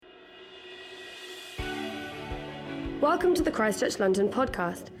Welcome to the Christchurch London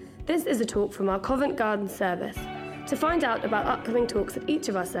podcast. This is a talk from our Covent Garden service. To find out about upcoming talks at each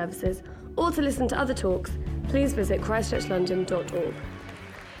of our services, or to listen to other talks, please visit christchurchlondon.org.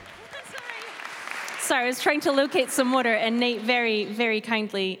 Sorry, I was trying to locate some water, and Nate very, very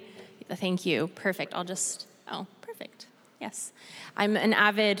kindly, thank you, perfect, perfect, yes. I'm an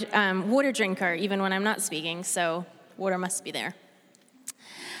avid water drinker, even when I'm not speaking, so water must be there.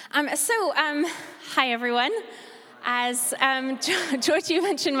 Hi everyone. As George, you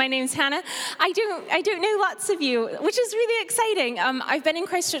mentioned, my name's Hannah. I don't know lots of you, which is really exciting. I've been in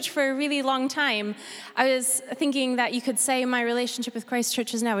Christchurch for a really long time. I was thinking that you could say my relationship with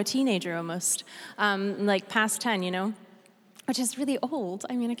Christchurch is now a teenager almost, like past 10, which is really old.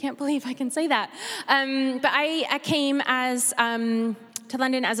 I mean, I can't believe I can say that. But I came to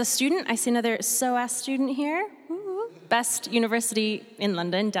London as a student. I see another SOAS student here. Best university in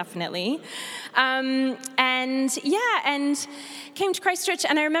London, definitely. And came to Christchurch,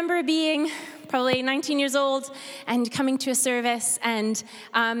 and I remember being probably 19 years old and coming to a service and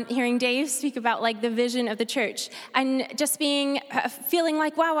hearing Dave speak about like the vision of the church and just feeling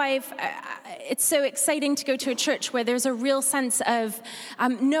like, wow, it's so exciting to go to a church where there's a real sense of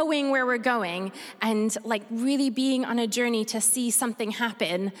knowing where we're going and like really being on a journey to see something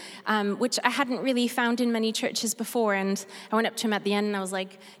happen, which I hadn't really found in many churches before. And I went up to him at the end and I was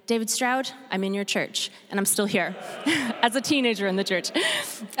like, David Stroud, I'm in your church, and I'm still here as a teenager in the church.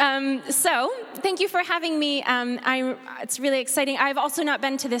 So thank you for having me. It's really exciting. I've also not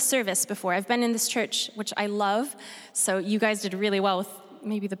been to this service before. I've been in this church, which I love. So you guys did really well with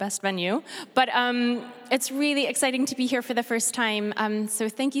maybe the best venue. But it's really exciting to be here for the first time. So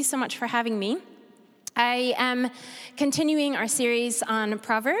thank you so much for having me. I am continuing our series on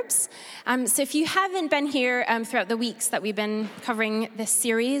Proverbs. So if you haven't been here throughout the weeks that we've been covering this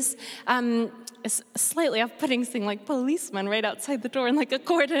series, it's a slightly off-putting thing like policemen right outside the door and like a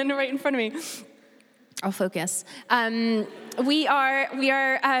cordon right in front of me. I'll focus. We are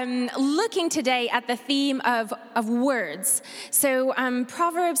looking today at the theme of words. So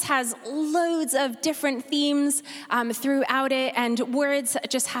Proverbs has loads of different themes throughout it, and words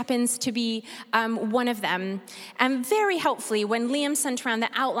just happens to be one of them. And very helpfully, when Liam sent around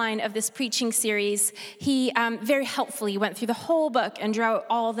the outline of this preaching series, he very helpfully went through the whole book and drew out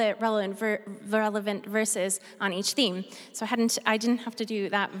all the relevant verses on each theme. So I didn't have to do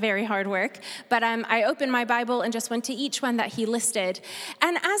that very hard work, but I opened my Bible and just went to each one that he listed.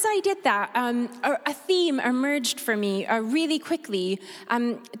 And as I did that, a theme emerged for me really quickly.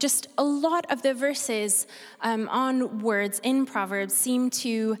 Just a lot of the verses on words in Proverbs seem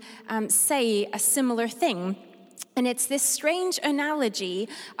to say a similar thing. And it's this strange analogy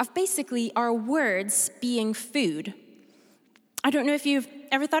of basically our words being food. I don't know if you've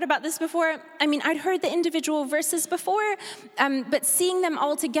ever thought about this before. I mean, I'd heard the individual verses before, but seeing them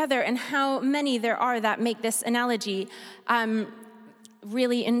all together and how many there are that make this analogy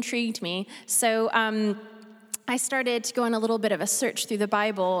really intrigued me. So I started to go on a little bit of a search through the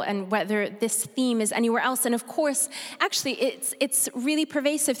Bible and whether this theme is anywhere else. And of course, actually, it's really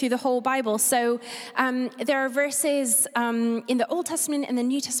pervasive through the whole Bible. So there are verses in the Old Testament and the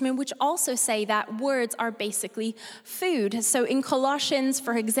New Testament which also say that words are basically food. So in Colossians,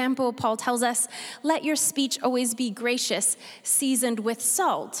 for example, Paul tells us, let your speech always be gracious, seasoned with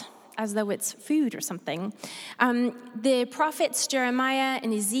salt, as though it's food or something. The prophets Jeremiah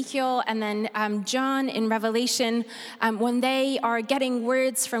and Ezekiel and then John in Revelation, when they are getting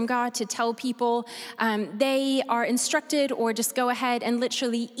words from God to tell people, they are instructed or just go ahead and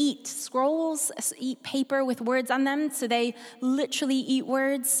literally eat scrolls, eat paper with words on them. So they literally eat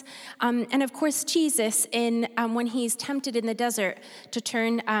words. And of course, Jesus, when he's tempted in the desert to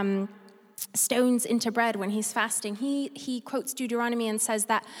turn stones into bread when he's fasting, he quotes Deuteronomy and says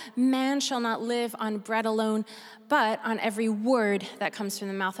that man shall not live on bread alone, but on every word that comes from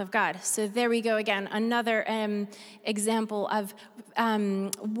the mouth of God. So there we go again, another example of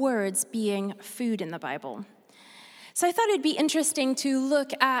words being food in the Bible. So I thought it'd be interesting to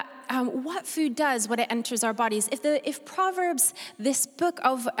look at what food does when it enters our bodies. If Proverbs, this book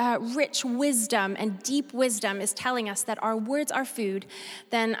of rich wisdom and deep wisdom, is telling us that our words are food,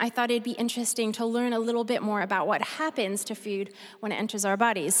 then I thought it'd be interesting to learn a little bit more about what happens to food when it enters our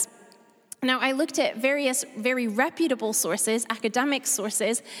bodies. Now, I looked at various very reputable sources, academic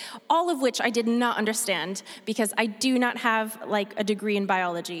sources, all of which I did not understand because I do not have like a degree in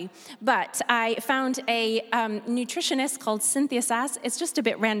biology. But I found a nutritionist called Cynthia Sass. It's just a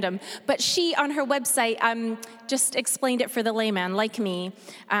bit random, but she on her website just explained it for the layman like me.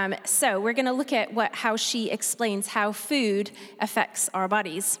 So we're going to look at how she explains how food affects our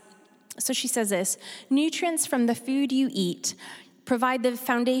bodies. So she says this: nutrients from the food you eat provide the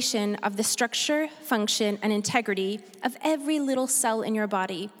foundation of the structure, function, and integrity of every little cell in your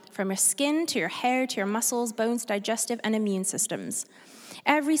body, from your skin to your hair to your muscles, bones, digestive, and immune systems.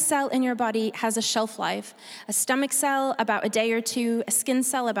 Every cell in your body has a shelf life. A stomach cell, about a day or two, a skin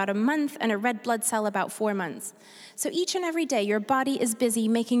cell, about a month, and a red blood cell, about 4 months. So each and every day, your body is busy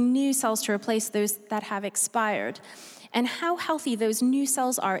making new cells to replace those that have expired. And how healthy those new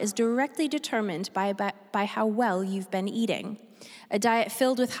cells are is directly determined by how well you've been eating. A diet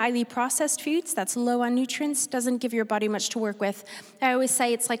filled with highly processed foods that's low on nutrients doesn't give your body much to work with. I always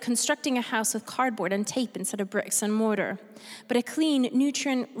say it's like constructing a house with cardboard and tape instead of bricks and mortar. But a clean,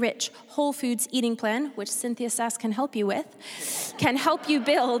 nutrient-rich, whole foods eating plan, which Cynthia Sass can help you with, can help you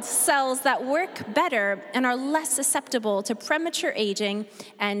build cells that work better and are less susceptible to premature aging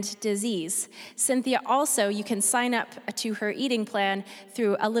and disease. Cynthia also, you can sign up to her eating plan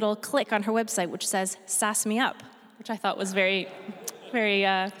through a little click on her website which says, "Sass me up," which I thought was very, very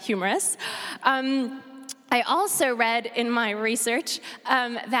humorous. I also read in my research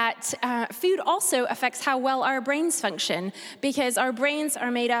that food also affects how well our brains function, because our brains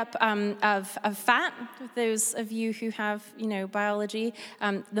are made up of fat. Those of you who have, biology,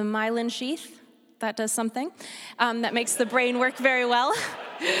 the myelin sheath, that does something. That makes the brain work very well.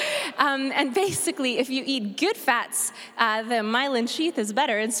 And basically, if you eat good fats, the myelin sheath is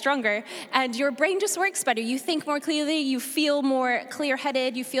better and stronger, and your brain just works better. You think more clearly, you feel more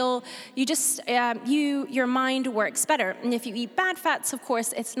clear-headed, your mind works better. And if you eat bad fats, of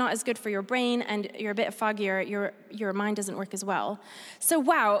course, it's not as good for your brain, and you're a bit foggier, your mind doesn't work as well. So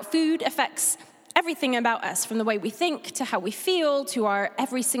wow, food affects everything about us, from the way we think to how we feel to our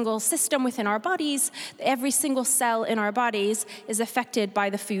every single system within our bodies. Every single cell in our bodies is affected by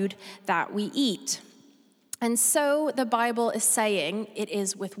the food that we eat. And so the Bible is saying it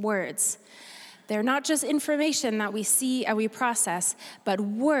is with words. They're not just information that we see and we process, but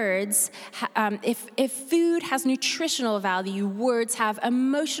words, if food has nutritional value, words have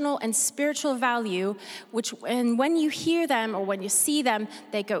emotional and spiritual value, and when you hear them or when you see them,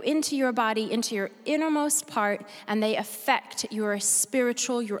 they go into your body, into your innermost part, and they affect your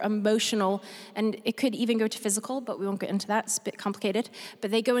spiritual, your emotional, and it could even go to physical, but we won't get into that, it's a bit complicated, but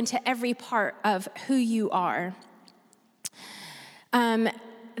they go into every part of who you are.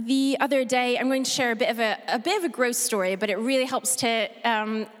 The other day, I'm going to share a bit of a gross story, but it really helps to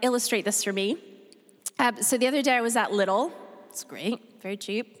illustrate this for me. So the other day, I was at Lidl. It's great, very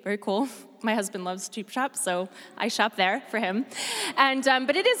cheap, very cool. My husband loves cheap shops, so I shop there for him. And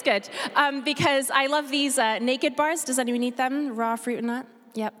but it is good because I love these naked bars. Does anyone eat them? Raw fruit and nut?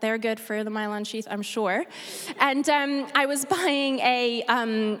 Yep, they're good for the myelin sheath, I'm sure. And I was buying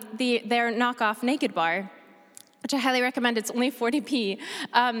their knockoff naked bar, which I highly recommend. It's only 40p.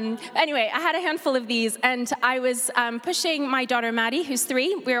 Anyway, I had a handful of these, and I was pushing my daughter, Maddie, who's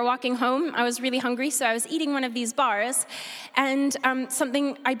 3. We were walking home. I was really hungry, so I was eating one of these bars, and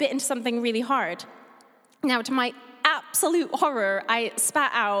I bit into something really hard. Now, to my absolute horror, I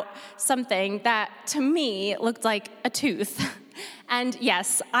spat out something that, to me, looked like a tooth. And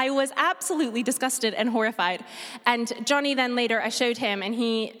yes, I was absolutely disgusted and horrified. And Johnny then later, I showed him, and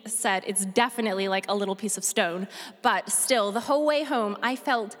he said, it's definitely like a little piece of stone. But still, the whole way home, I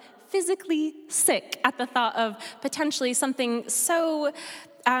felt physically sick at the thought of potentially something so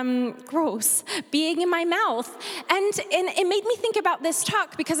gross being in my mouth. And it made me think about this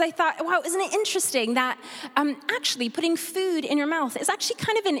talk, because I thought, wow, isn't it interesting that actually putting food in your mouth is actually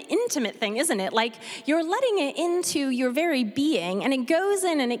kind of an intimate thing, isn't it? Like, you're letting it into your very being, and it goes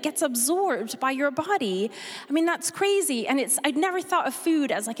in and it gets absorbed by your body. I mean, that's crazy. And I'd never thought of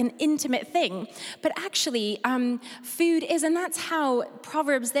food as like an intimate thing, but actually food is, and that's how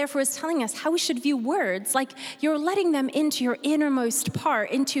Proverbs therefore is telling us how we should view words. Like, you're letting them into your innermost part,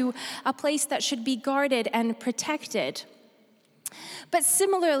 into a place that should be guarded and protected. But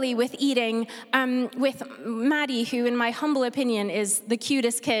similarly with eating, with Maddie, who in my humble opinion is the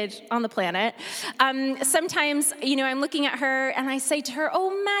cutest kid on the planet, sometimes, I'm looking at her and I say to her, oh,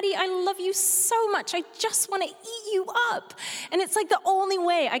 Maddie, I love you so much. I just want to eat you up. And it's like the only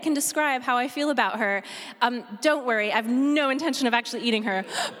way I can describe how I feel about her. Don't worry, I have no intention of actually eating her,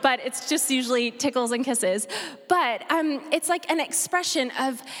 but it's just usually tickles and kisses. But it's like an expression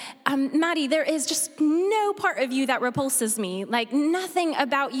of, Maddie, there is just no part of you that repulses me. Like, Like, nothing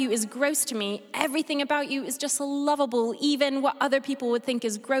about you is gross to me. Everything about you is just lovable, even what other people would think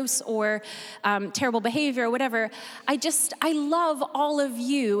is gross or terrible behavior or whatever. I love all of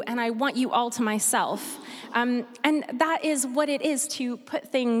you, and I want you all to myself. And that is what it is to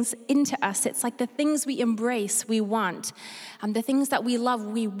put things into us. It's like the things we embrace, we want. The things that we love,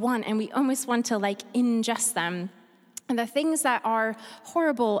 we want, and we almost want to ingest them. And the things that are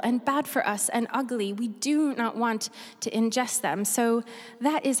horrible and bad for us and ugly, we do not want to ingest them. So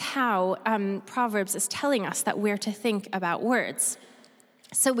that is how Proverbs is telling us that we're to think about words.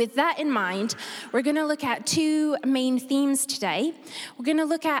 So with that in mind, we're going to look at two main themes today. We're going to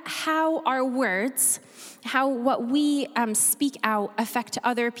look at how our words, how what we speak out affect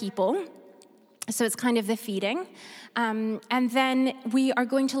other people. So it's kind of the feeding. And then we are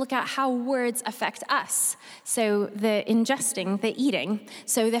going to look at how words affect us. So the ingesting, the eating.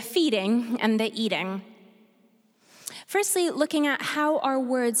 So the feeding and the eating. Firstly, looking at how our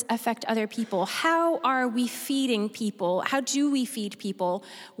words affect other people. How are we feeding people? How do we feed people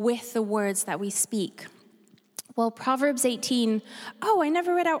with the words that we speak? Well, Proverbs 18. Oh, I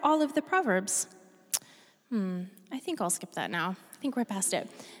never read out all of the Proverbs. I think I'll skip that now. I think we're past it.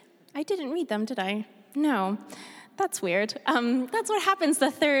 I didn't read them, did I? No. That's weird. That's what happens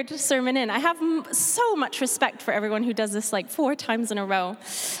the third sermon in. I have so much respect for everyone who does this 4 times in a row.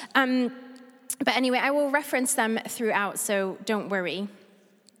 But anyway, I will reference them throughout, so don't worry.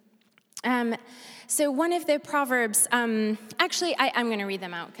 So one of the Proverbs, actually, I'm going to read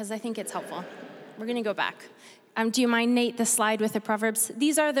them out because I think it's helpful. We're going to go back. Do you mind, Nate, the slide with the Proverbs?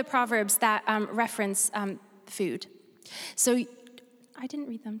 These are the Proverbs that reference food. So I didn't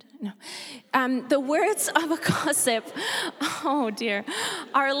read them, did I? No. The words of a gossip, oh dear,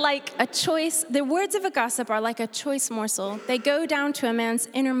 are like a choice. The words of a gossip are like a choice morsel. They go down to a man's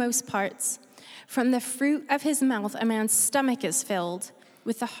innermost parts. From the fruit of his mouth, a man's stomach is filled.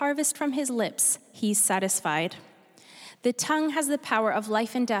 With the harvest from his lips, he's satisfied. The tongue has the power of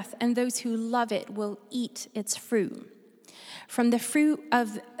life and death, and those who love it will eat its fruit. From the fruit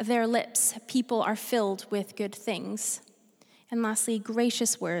of their lips, people are filled with good things. And lastly,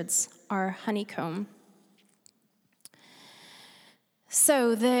 gracious words are honeycomb.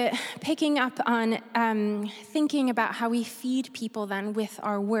 So picking up on thinking about how we feed people then with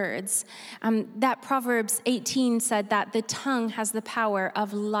our words, that Proverbs 18 said that the tongue has the power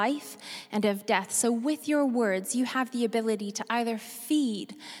of life and of death. So with your words, you have the ability to either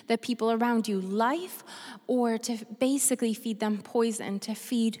feed the people around you life or to basically feed them poison, to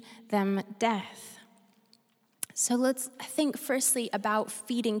feed them death. So let's think firstly about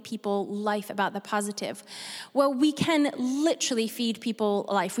feeding people life, about the positive. Well, we can literally feed people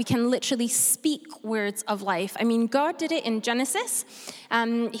life. We can literally speak words of life. I mean, God did it in Genesis.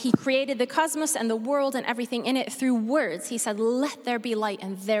 He created the cosmos and the world and everything in it through words. He said, let there be light,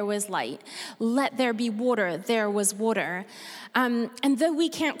 and there was light. Let there be water, there was water. And though we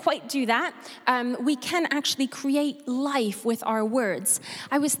can't quite do that, we can actually create life with our words.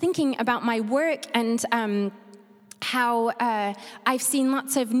 I was thinking about my work and how I've seen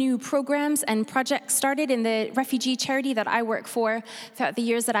lots of new programs and projects started in the refugee charity that I work for throughout the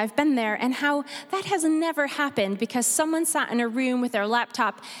years that I've been there, and how that has never happened because someone sat in a room with their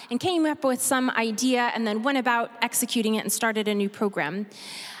laptop and came up with some idea and then went about executing it and started a new program.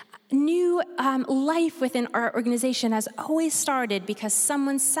 New life within our organization has always started because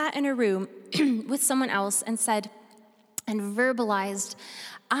someone sat in a room with someone else and said and verbalized,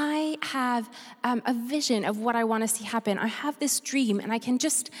 I have a vision of what I want to see happen. I have this dream, and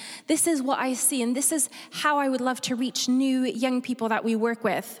this is what I see, and this is how I would love to reach new young people that we work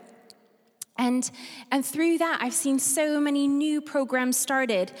with. And through that, I've seen so many new programs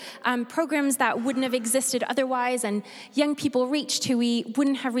started, programs that wouldn't have existed otherwise, and young people reached who we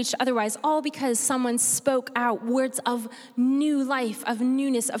wouldn't have reached otherwise, all because someone spoke out words of new life, of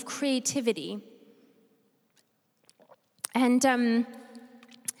newness, of creativity. And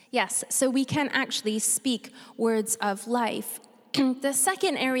yes, so we can actually speak words of life. The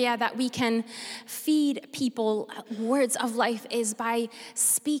second area that we can feed people words of life is by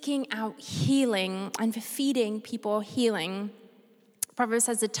speaking out healing and feeding people healing. Proverbs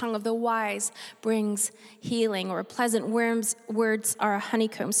says the tongue of the wise brings healing, or pleasant words are a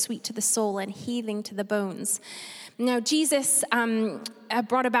honeycomb, sweet to the soul and healing to the bones. Now, Jesus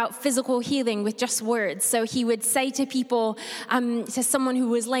brought about physical healing with just words. So he would say to people, to someone who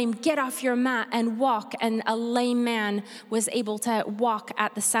was lame, get off your mat and walk. And a lame man was able to walk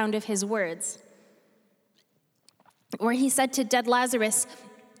at the sound of his words. Or he said to dead Lazarus,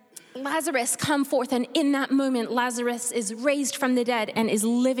 Lazarus, come forth. And in that moment, Lazarus is raised from the dead and is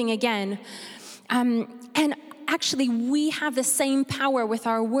living again. And actually we have the same power with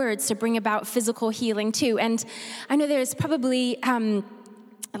our words to bring about physical healing too. And I know there's probably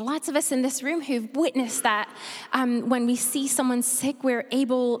lots of us in this room who've witnessed that when we see someone sick,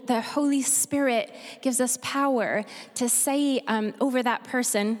 the Holy Spirit gives us power to say over that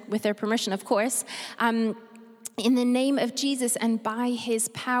person, with their permission, of course, in the name of Jesus and by his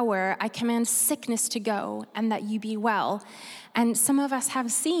power, I command sickness to go and that you be well. And some of us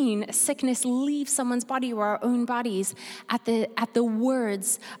have seen sickness leave someone's body or our own bodies at the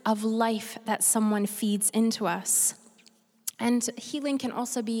words of life that someone feeds into us. And healing can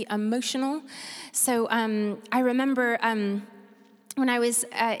also be emotional. So I remember when I was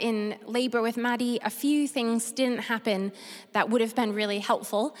in labor with Maddie, a few things didn't happen that would have been really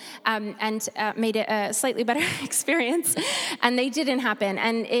helpful and made it a slightly better experience. And they didn't happen.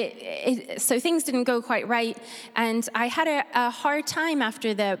 And so things didn't go quite right. And I had a hard time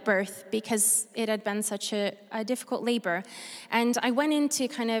after the birth because it had been such a difficult labor. And I went in to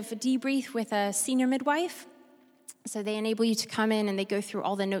kind of debrief with a senior midwife. So they enable you to come in and they go through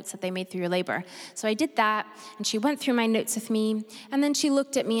all the notes that they made through your labor. So I did that, and she went through my notes with me, and then she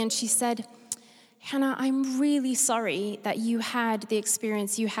looked at me and she said, Hannah, I'm really sorry that you had the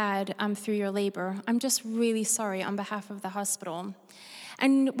experience you had through your labor. I'm just really sorry on behalf of the hospital.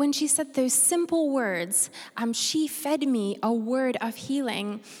 And when she said those simple words, she fed me a word of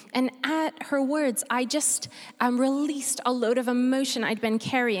healing. And at her words, I just released a load of emotion I'd been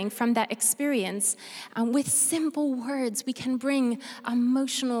carrying from that experience. With simple words, we can bring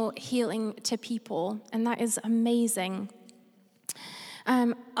emotional healing to people. And that is amazing.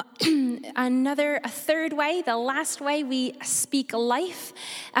 A third way, the last way we speak life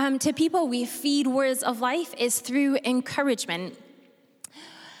to people, we feed words of life, is through encouragement.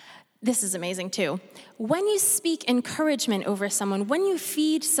 This is amazing too. When you speak encouragement over someone, when you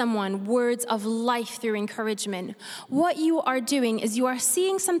feed someone words of life through encouragement, what you are doing is you are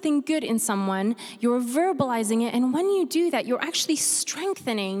seeing something good in someone, you're verbalizing it, and when you do that, you're actually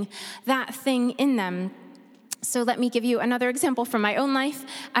strengthening that thing in them. So let me give you another example from my own life.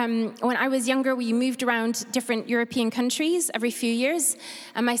 When I was younger, we moved around different European countries every few years.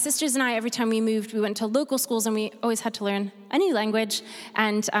 And my sisters and I, every time we moved, we went to local schools, and we always had to learn a new language.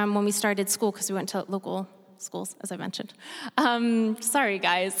 And when we started school, because we went to local schools, as I mentioned. Sorry,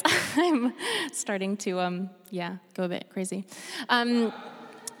 guys. I'm starting to, go a bit crazy.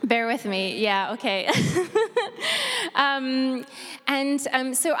 Bear with me. Yeah, okay.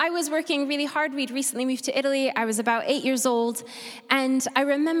 So I was working really hard. We'd recently moved to Italy. I was about 8 years old. And I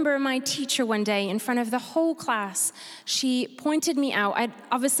remember my teacher one day in front of the whole class, she pointed me out. I'd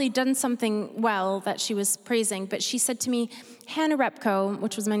obviously done something well that she was praising, but she said to me, Hannah Repko,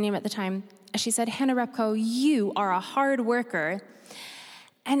 which was my name at the time, she said, Hannah Repko, you are a hard worker.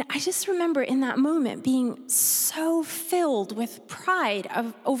 And I just remember in that moment being so filled with pride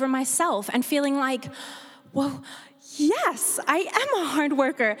over myself and feeling like, well, yes, I am a hard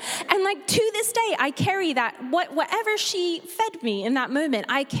worker. And like to this day, I carry that. Whatever she fed me in that moment,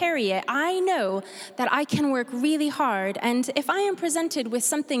 I carry it. I know that I can work really hard. And if I am presented with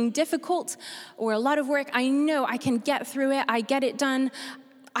something difficult or a lot of work, I know I can get through it. I get it done.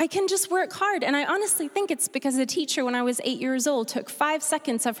 I can just work hard. And I honestly think it's because the teacher, when I was 8 years old, took 5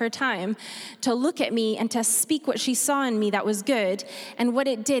 seconds of her time to look at me and to speak what she saw in me that was good. And what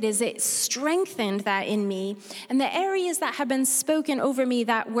it did is it strengthened that in me. And the areas that have been spoken over me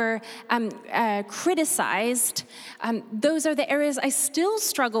that were criticized, those are the areas I still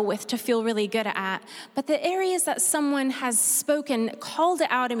struggle with to feel really good at. But the areas that someone has spoken, called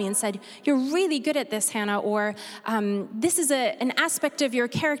it out of me and said, you're really good at this, Hannah, or this is an aspect of your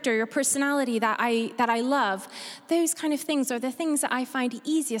character, your personality that I love. Those kind of things are the things that I find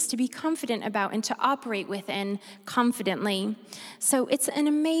easiest to be confident about and to operate within confidently. So it's an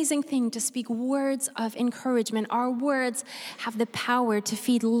amazing thing to speak words of encouragement. Our words have the power to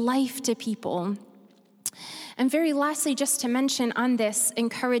feed life to people. And very lastly, just to mention on this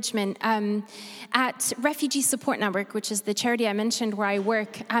encouragement, at Refugee Support Network, which is the charity I mentioned where I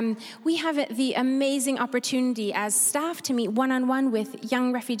work, we have the amazing opportunity as staff to meet one-on-one with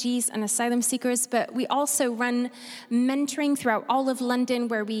young refugees and asylum seekers, but we also run mentoring throughout all of London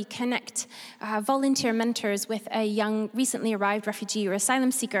where we connect volunteer mentors with a young, recently arrived refugee or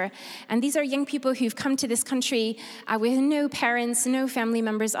asylum seeker. And these are young people who've come to this country with no parents, no family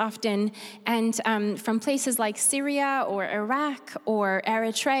members often, and from places like Syria or Iraq or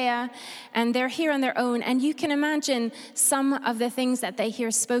Eritrea, and they're here on their own, and you can imagine some of the things that they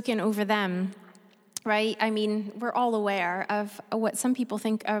hear spoken over them. right? I mean, we're all aware of what some people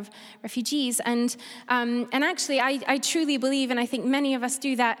think of refugees. And actually, I truly believe, and I think many of us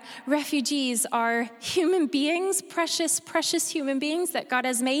do, that refugees are human beings, precious, precious human beings that God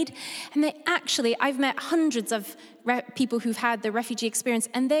has made. And they actually, I've met hundreds of people who've had the refugee experience,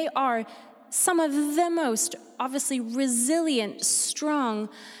 and they are some of the most, obviously, resilient, strong,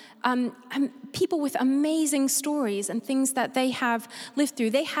 people with amazing stories and things that they have lived through.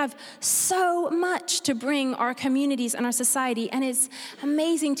 They have so much to bring our communities and our society, and it's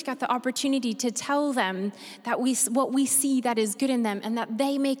amazing to get the opportunity to tell them that what we see that is good in them, and that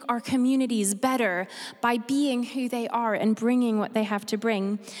they make our communities better by being who they are and bringing what they have to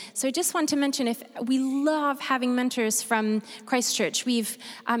bring. So I just want to mention, if we love having mentors from Christchurch. We've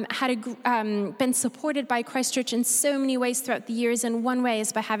been supported by Christchurch in so many ways throughout the years, and one way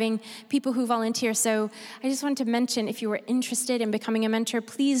is by having people who volunteer. So I just want to mention, if you were interested in becoming a mentor,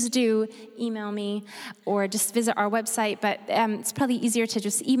 please do email me or just visit our website. But it's probably easier to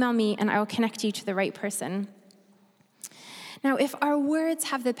just email me, and I will connect you to the right person. Now, if our words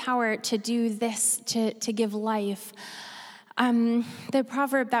have the power to do this, to give life, the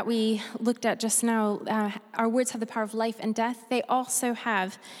proverb that we looked at just now, our words have the power of life and death. They also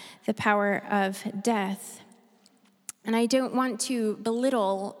have the power of death. And I don't want to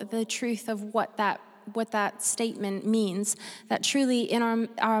belittle the truth of what that statement means, that truly in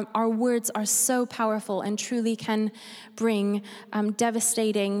our words are so powerful and truly can bring have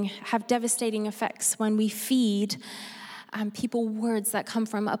devastating effects when we feed people words that come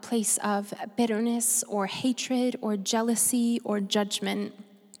from a place of bitterness or hatred or jealousy or judgment.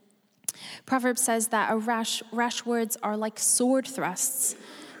 Proverbs says that rash words are like sword thrusts.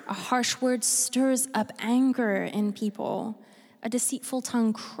 A harsh word stirs up anger in people. A deceitful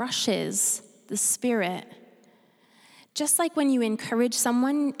tongue crushes the spirit. Just like when you encourage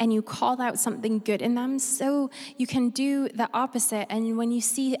someone and you call out something good in them, so you can do the opposite. And when you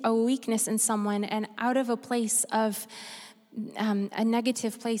see a weakness in someone, and out of a place of a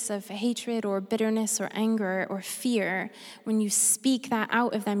negative place of hatred or bitterness or anger or fear, when you speak that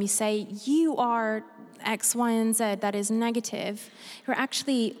out of them, you say, you are X, Y, and Z that is negative, you're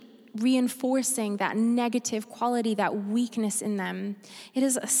actually reinforcing that negative quality, that weakness in them. It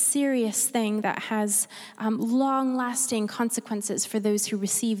is a serious thing that has long-lasting consequences for those who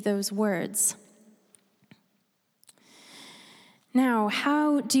receive those words. Now,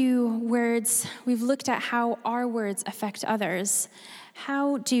 how do words, we've looked at how our words affect others.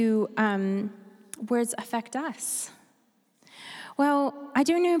 How do words affect us? Well, I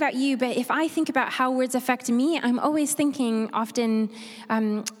don't know about you, but if I think about how words affect me, I'm always thinking often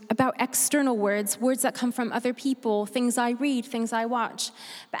about external words that come from other people, things I read, things I watch.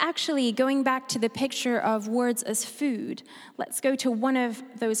 But actually, going back to the picture of words as food, let's go to one of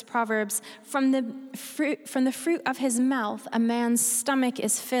those proverbs. From the fruit of his mouth, a man's stomach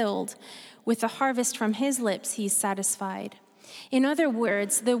is filled. With the harvest from his lips, he's satisfied. In other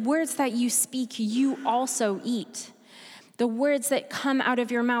words, the words that you speak, you also eat. The words that come out of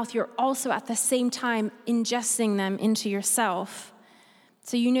your mouth, you're also at the same time ingesting them into yourself.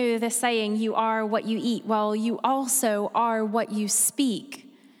 So you know the saying, you are what you eat. Well, you also are what you speak.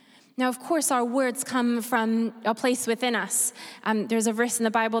 Now, of course, our words come from a place within us. There's a verse in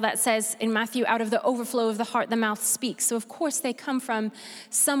the Bible that says in Matthew, out of the overflow of the heart, the mouth speaks. So, of course, they come from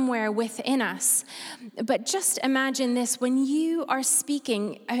somewhere within us. But just imagine this, when you are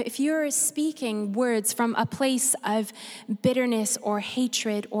speaking, if you're speaking words from a place of bitterness or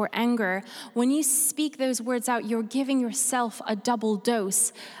hatred or anger, when you speak those words out, you're giving yourself a double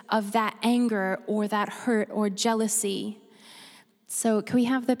dose of that anger or that hurt or jealousy. So can we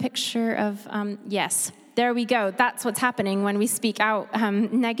have the picture of, yes, there we go. That's what's happening when we speak out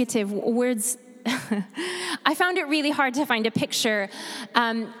negative words. I found it really hard to find a picture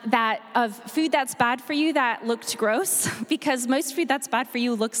of food that's bad for you that looked gross, because most food that's bad for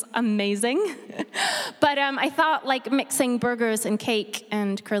you looks amazing. But I thought like mixing burgers and cake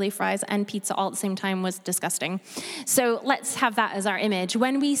and curly fries and pizza all at the same time was disgusting. So let's have that as our image.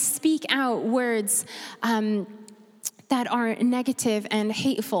 When we speak out words that are negative and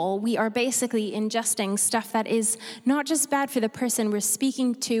hateful, we are basically ingesting stuff that is not just bad for the person we're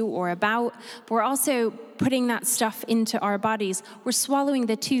speaking to or about, but we're also putting that stuff into our bodies. We're swallowing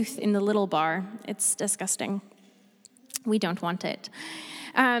the tooth in the little bar. It's disgusting. We don't want it.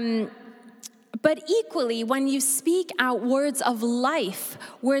 But equally, when you speak out words of life,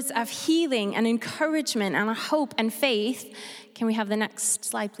 words of healing and encouragement and hope and faith, Can we have the next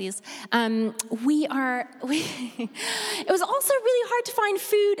slide, please? It was also really hard to find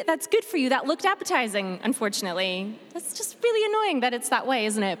food that's good for you that looked appetizing, unfortunately. That's just really annoying that it's that way,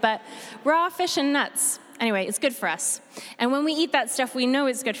 isn't it? But raw fish and nuts, anyway, it's good for us. And when we eat that stuff, we know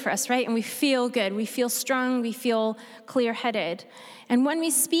it's good for us, right? And we feel good. We feel strong. We feel clear-headed. And when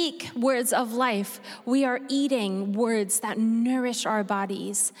we speak words of life, we are eating words that nourish our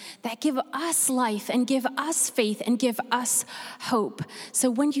bodies, that give us life and give us faith and give us hope.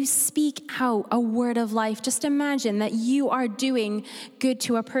 So when you speak out a word of life, just imagine that you are doing good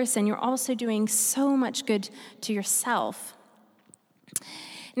to a person. You're also doing so much good to yourself.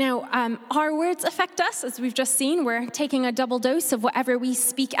 Now, our words affect us, as we've just seen. We're taking a double dose of whatever we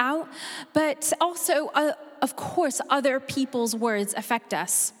speak out, but also, of course, other people's words affect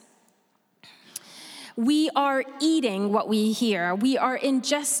us. We are eating what we hear. We are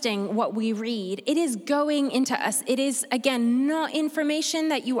ingesting what we read. It is going into us. It is, again, not information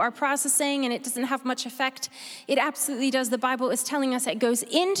that you are processing and it doesn't have much effect. It absolutely does. The Bible is telling us it goes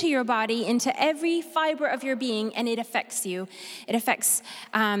into your body, into every fiber of your being, and it affects you. It affects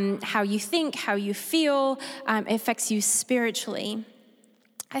how you think, how you feel. It affects you spiritually.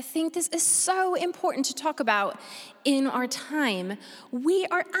 I think this is so important to talk about in our time. We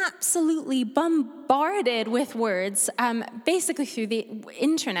are absolutely bombarded with words, basically through the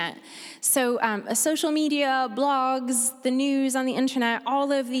internet. So social media, blogs, the news on the internet,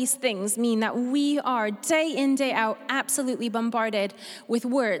 all of these things mean that we are day in, day out, absolutely bombarded with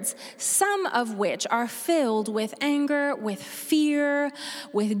words, some of which are filled with anger, with fear,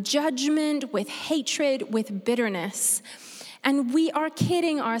 with judgment, with hatred, with bitterness. And we are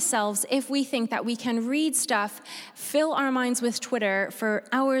kidding ourselves if we think that we can read stuff, fill our minds with Twitter for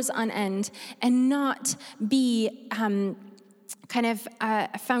hours on end, and not be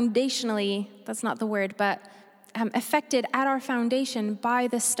foundationally, that's not the word, but affected at our foundation by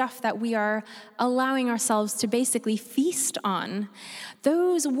the stuff that we are allowing ourselves to basically feast on.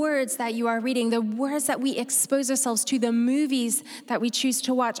 Those words that you are reading, the words that we expose ourselves to, the movies that we choose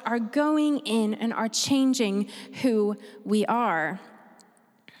to watch are going in and are changing who we are.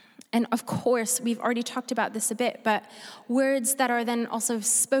 And of course, we've already talked about this a bit, but words that are then also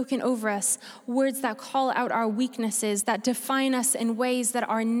spoken over us, words that call out our weaknesses, that define us in ways that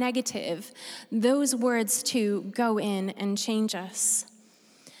are negative, those words too go in and change us.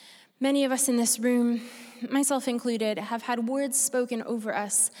 Many of us in this room, myself included, have had words spoken over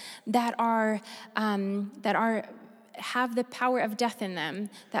us that have the power of death in them,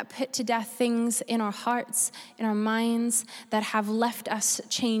 that put to death things in our hearts, in our minds, that have left us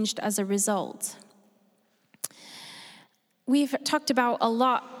changed as a result. We've talked about a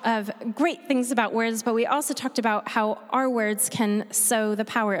lot of great things about words, but we also talked about how our words can sow the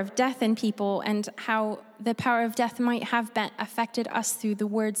power of death in people and how the power of death might have affected us through the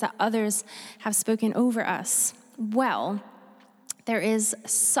words that others have spoken over us. Well, there is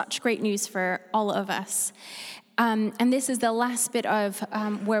such great news for all of us. And this is the last bit of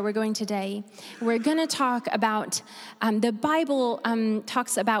where we're going today. We're going to talk about, the Bible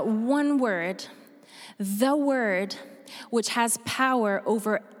talks about one word, the word, which has power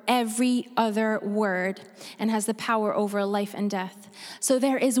over every other word and has the power over life and death. So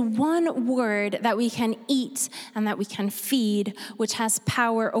there is one word that we can eat and that we can feed, which has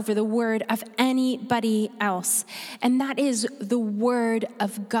power over the word of anybody else. And that is the word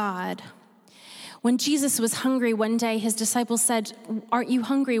of God. When Jesus was hungry one day, his disciples said, "Aren't you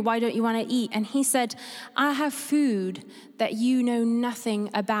hungry? Why don't you want to eat?" And he said, "I have food that you know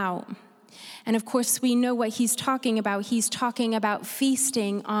nothing about." And of course, we know what he's talking about. He's talking about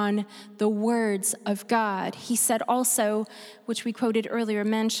feasting on the words of God. He said also, which we quoted earlier,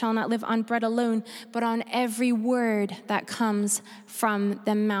 "Man shall not live on bread alone, but on every word that comes from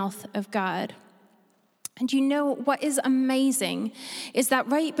the mouth of God." And you know what is amazing is that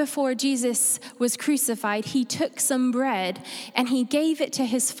right before Jesus was crucified, he took some bread and he gave it to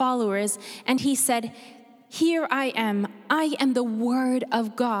his followers and he said, "Here I am the Word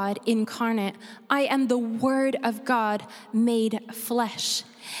of God incarnate. I am the Word of God made flesh.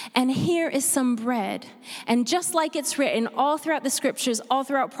 And here is some bread. And just like it's written all throughout the scriptures, all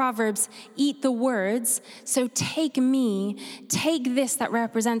throughout Proverbs, eat the words. So take me, take this that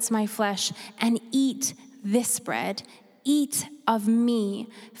represents my flesh, and eat this bread. Eat of me,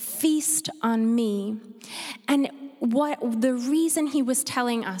 feast on me." And the reason he was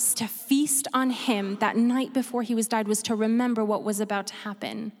telling us to feast on him that night before he was died was to remember what was about to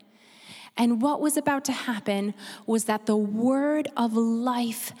happen. And what was about to happen was that the word of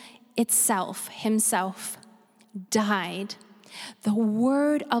life itself, himself, died. The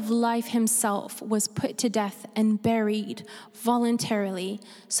word of life himself was put to death and buried voluntarily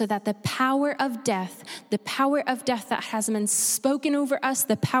so that the power of death that has been spoken over us,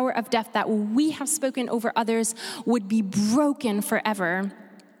 the power of death that we have spoken over others would be broken forever.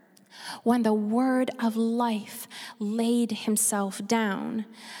 When the word of life laid himself down,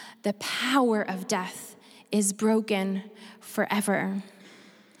 the power of death is broken forever.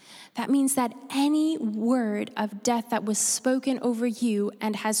 That means that any word of death that was spoken over you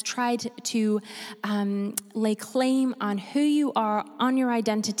and has tried to lay claim on who you are, on your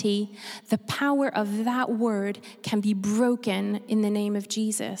identity, the power of that word can be broken in the name of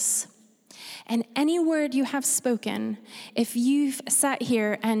Jesus. And any word you have spoken, if you've sat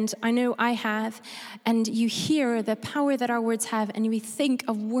here, and I know I have, and you hear the power that our words have, and we think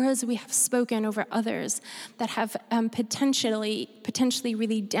of words we have spoken over others that have potentially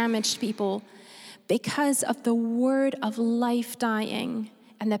really damaged people, because of the word of life dying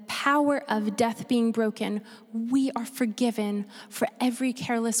and the power of death being broken, we are forgiven for every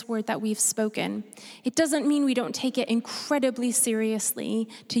careless word that we've spoken. It doesn't mean we don't take it incredibly seriously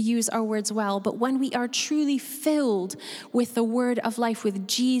to use our words well, but when we are truly filled with the word of life with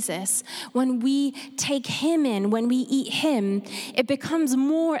Jesus, when we take him in, when we eat him, it becomes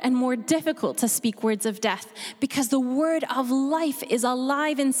more and more difficult to speak words of death because the word of life is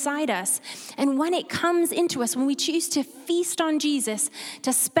alive inside us. And when it comes into us, when we choose to feast on Jesus,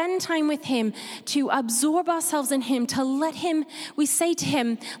 to spend time with him, to absorb ourselves in him, to let him, we say to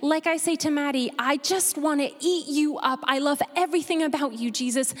him, like I say to Maddie, I just want to eat you up. I love everything about you,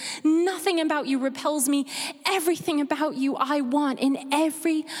 Jesus. Nothing about you repels me. Everything about you I want in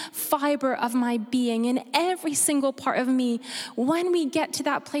every fiber of my being, in every single part of me. When we get to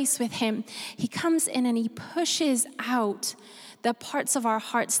that place with him, he comes in and he pushes out the parts of our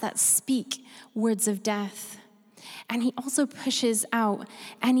hearts that speak words of death. And he also pushes out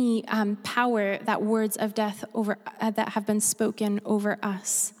any power that words of death over that have been spoken over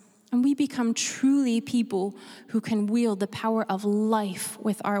us. And we become truly people who can wield the power of life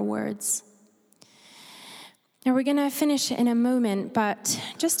with our words. Now we're going to finish in a moment, but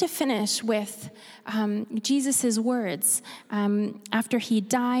just to finish with Jesus' words. After he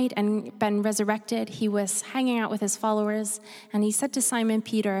died and been resurrected, he was hanging out with his followers, and he said to Simon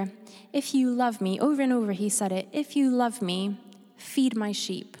Peter, "If you love me," over and over he said it, "if you love me, feed my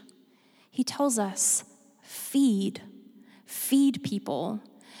sheep." He tells us, feed people,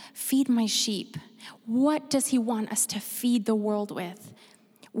 feed my sheep. What does he want us to feed the world with?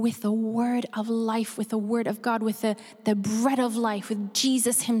 With the word of life, with the word of God, with the bread of life, with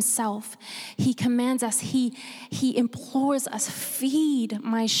Jesus himself. He commands us, he implores us, feed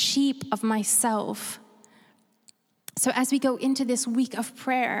my sheep of myself. So as we go into this week of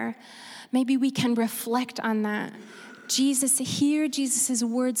prayer, maybe we can reflect on that. Jesus, hear Jesus'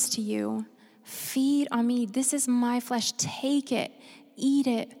 words to you. Feed on me. This is my flesh. Take it, eat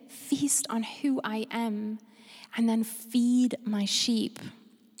it, feast on who I am, and then feed my sheep.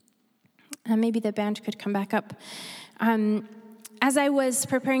 Maybe the band could come back up. As I was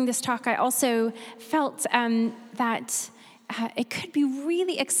preparing this talk, I also felt that it could be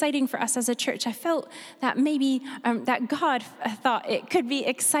really exciting for us as a church. I felt that maybe that God thought it could be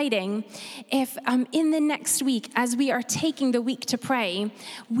exciting if in the next week, as we are taking the week to pray,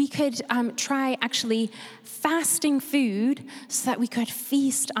 we could try actually fasting food so that we could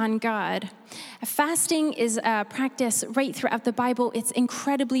feast on God. Fasting is a practice right throughout the Bible. It's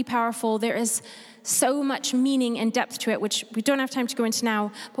incredibly powerful. There is so much meaning and depth to it, which we don't have time to go into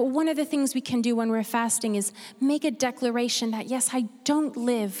now. But one of the things we can do when we're fasting is make a declaration that, yes, I don't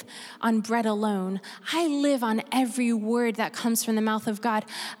live on bread alone. I live on every word that comes from the mouth of God.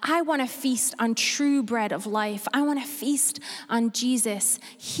 I want to feast on true bread of life. I want to feast on Jesus.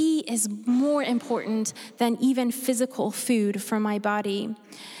 He is more important than even physical food for my body.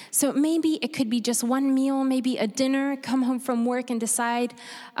 So maybe it could be just one meal, maybe a dinner, come home from work and decide,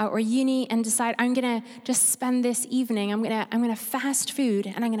 or uni and decide, I'm going to just spend this evening, I'm going to fast food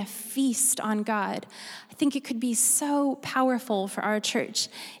and I'm going to feast on God. I think it could be so powerful for our church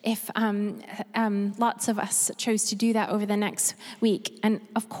if lots of us chose to do that over the next week. And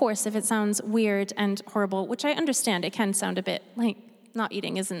of course, if it sounds weird and horrible, which I understand, it can sound a bit like not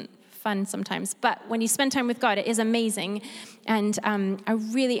eating isn't fun sometimes, but when you spend time with God, it is amazing, and I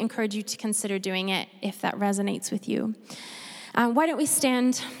really encourage you to consider doing it if that resonates with you. Why don't we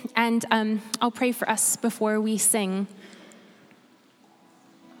stand, and I'll pray for us before we sing.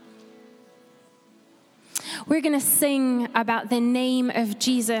 We're going to sing about the name of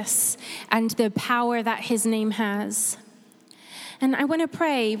Jesus and the power that his name has. And I want to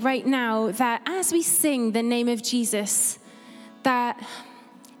pray right now that as we sing the name of Jesus, that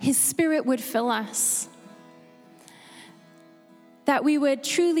his Spirit would fill us, that we would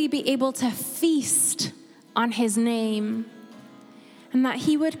truly be able to feast on his name, and that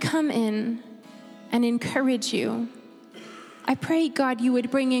he would come in and encourage you. I pray, God, you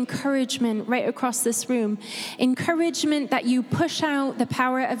would bring encouragement right across this room. Encouragement that you push out the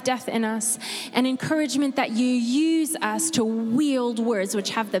power of death in us, and encouragement that you use us to wield words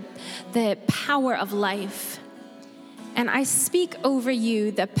which have the power of life. And I speak over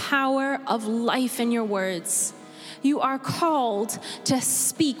you the power of life in your words. You are called to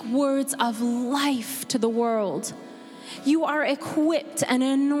speak words of life to the world. You are equipped and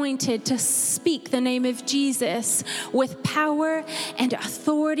anointed to speak the name of Jesus with power and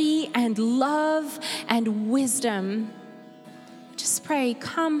authority and love and wisdom. Just pray,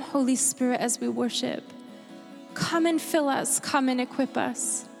 come, Holy Spirit, as we worship. Come and fill us, come and equip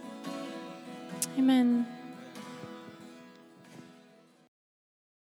us. Amen.